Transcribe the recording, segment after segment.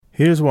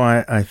Here's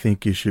why I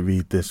think you should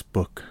read this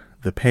book,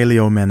 The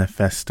Paleo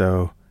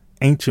Manifesto,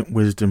 Ancient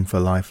Wisdom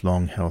for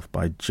Lifelong Health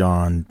by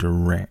John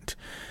Durant.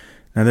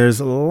 Now, there's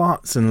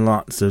lots and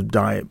lots of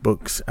diet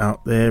books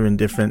out there and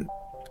different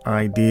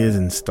ideas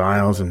and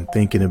styles and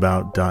thinking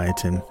about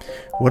dieting.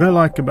 What I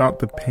like about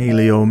the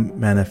Paleo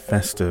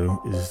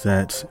Manifesto is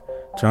that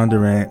John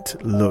Durant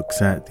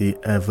looks at the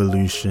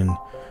evolution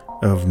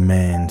of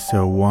man.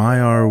 So why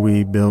are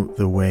we built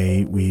the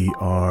way we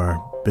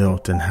are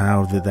built, and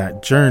how did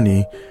that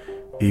journey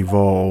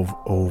evolve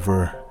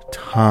over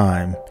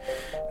time?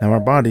 Now, our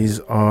bodies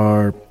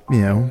are,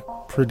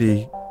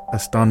 pretty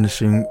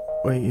astonishing,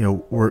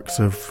 works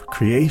of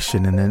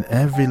creation, and in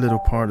every little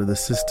part of the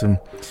system,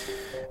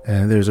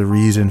 there's a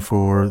reason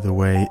for the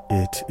way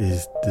it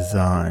is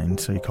designed.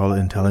 So you call it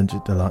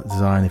intelligent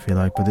design if you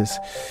like, but it's,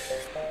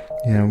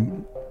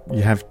 you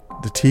have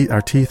the teeth.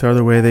 Our teeth are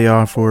the way they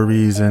are for a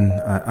reason.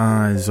 Our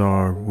eyes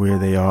are where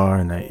they are,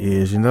 and our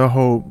ears.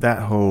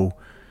 That whole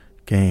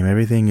game.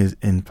 Everything is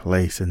in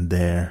place and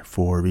there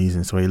for a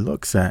reason. So he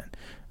looks at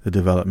the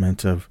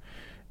development of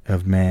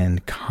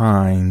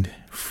mankind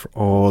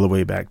all the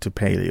way back to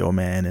Paleo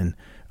man, and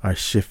our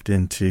shift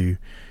into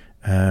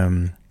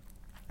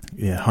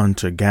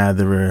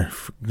hunter-gatherer,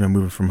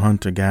 moving from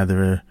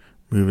hunter-gatherer,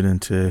 moving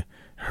into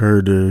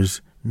herders,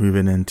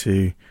 moving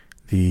into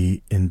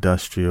the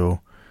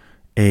industrial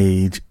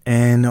age,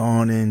 and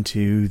on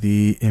into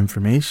the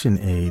information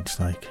age,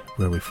 like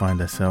where we find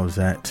ourselves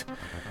at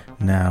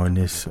now in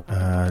this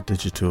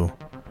digital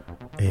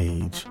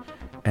age,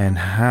 and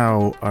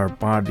how our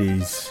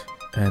bodies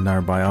and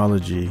our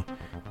biology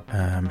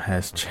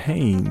has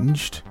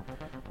changed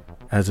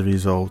as a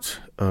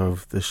result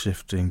of the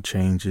shifting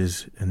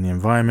changes in the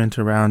environment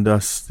around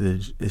us,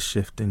 the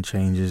shifting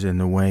changes in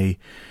the way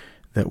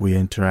that we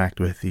interact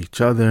with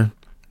each other.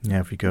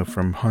 If we go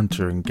from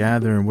hunter and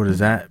gatherer, and what does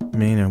that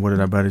mean, and what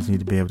did our bodies need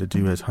to be able to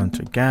do as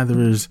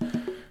hunter-gatherers,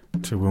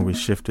 to when we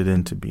shifted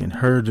into being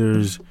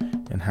herders,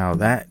 and how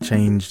that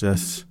changed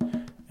us,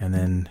 and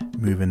then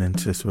moving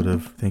into sort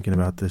of thinking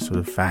about this sort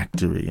of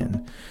factory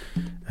and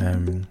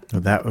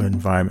what that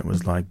environment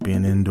was like,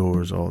 being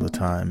indoors all the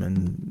time,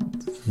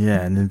 and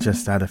then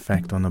just that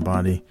effect on the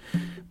body,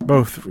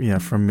 both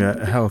from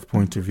a health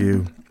point of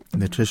view,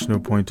 nutritional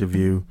point of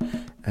view,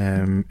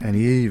 and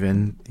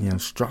even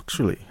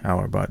structurally how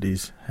our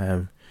bodies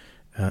have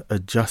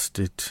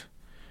adjusted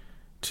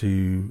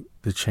to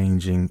the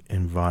changing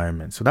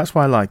environment. So that's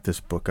why I like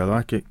this book. I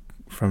like it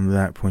from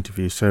that point of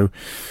view. So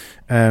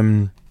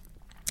and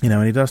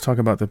he does talk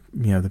about the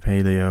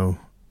paleo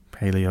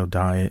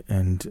diet,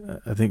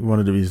 and I think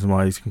one of the reasons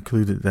why he's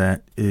concluded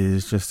that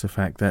is just the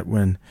fact that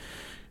when,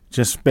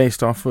 just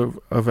based off of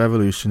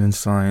evolution and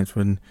science,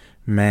 when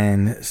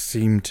man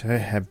seemed to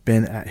have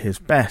been at his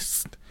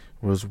best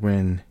was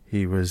when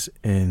he was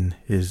in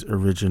his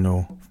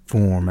original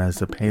form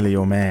as a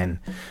paleo man,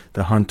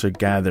 the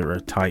hunter-gatherer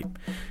type.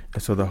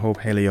 And so the whole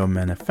Paleo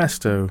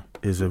Manifesto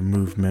is a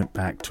movement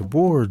back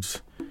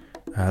towards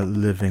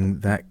living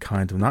that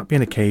kind of, not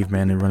being a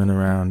caveman and running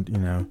around,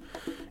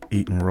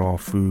 eating raw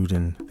food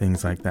and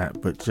things like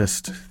that, but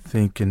just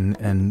thinking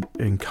and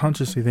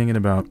consciously thinking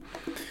about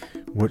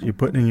what you're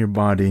putting in your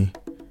body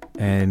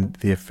and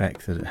the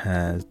effect that it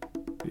has.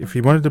 If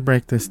you wanted to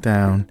break this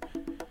down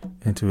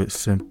into its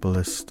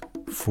simplest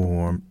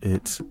form,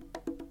 it's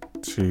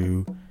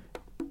to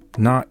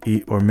not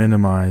eat or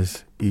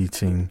minimize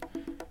eating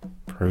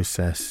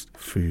processed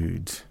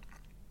foods.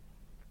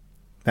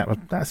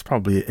 That's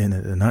probably it in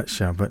a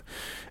nutshell, but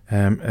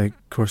of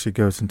course it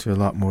goes into a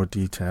lot more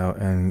detail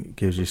and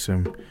gives you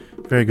some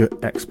very good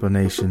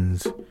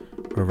explanations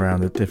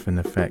around the different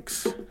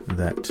effects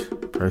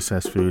that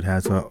processed food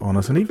has on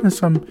us, and even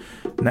some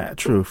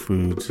natural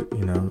foods,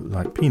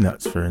 like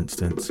peanuts, for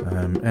instance,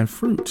 and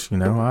fruit.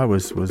 I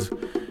was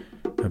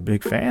a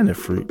big fan of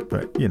fruit,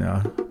 but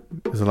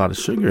there's a lot of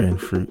sugar in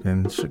fruit,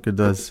 and sugar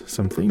does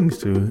some things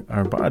to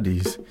our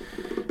bodies.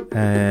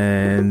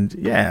 And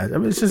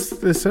it's just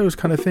there's those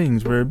kind of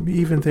things where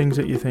even things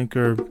that you think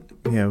are,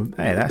 hey,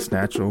 that's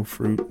natural,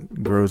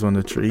 fruit grows on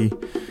the tree,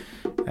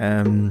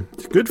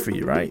 it's good for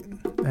you, right?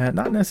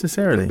 Not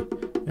necessarily.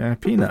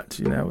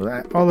 Peanuts,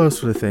 all those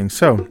sort of things.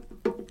 So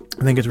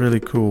I think it's really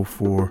cool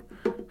for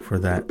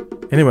that.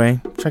 Anyway,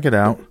 check it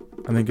out.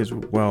 I think it's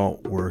well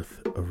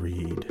worth a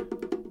read.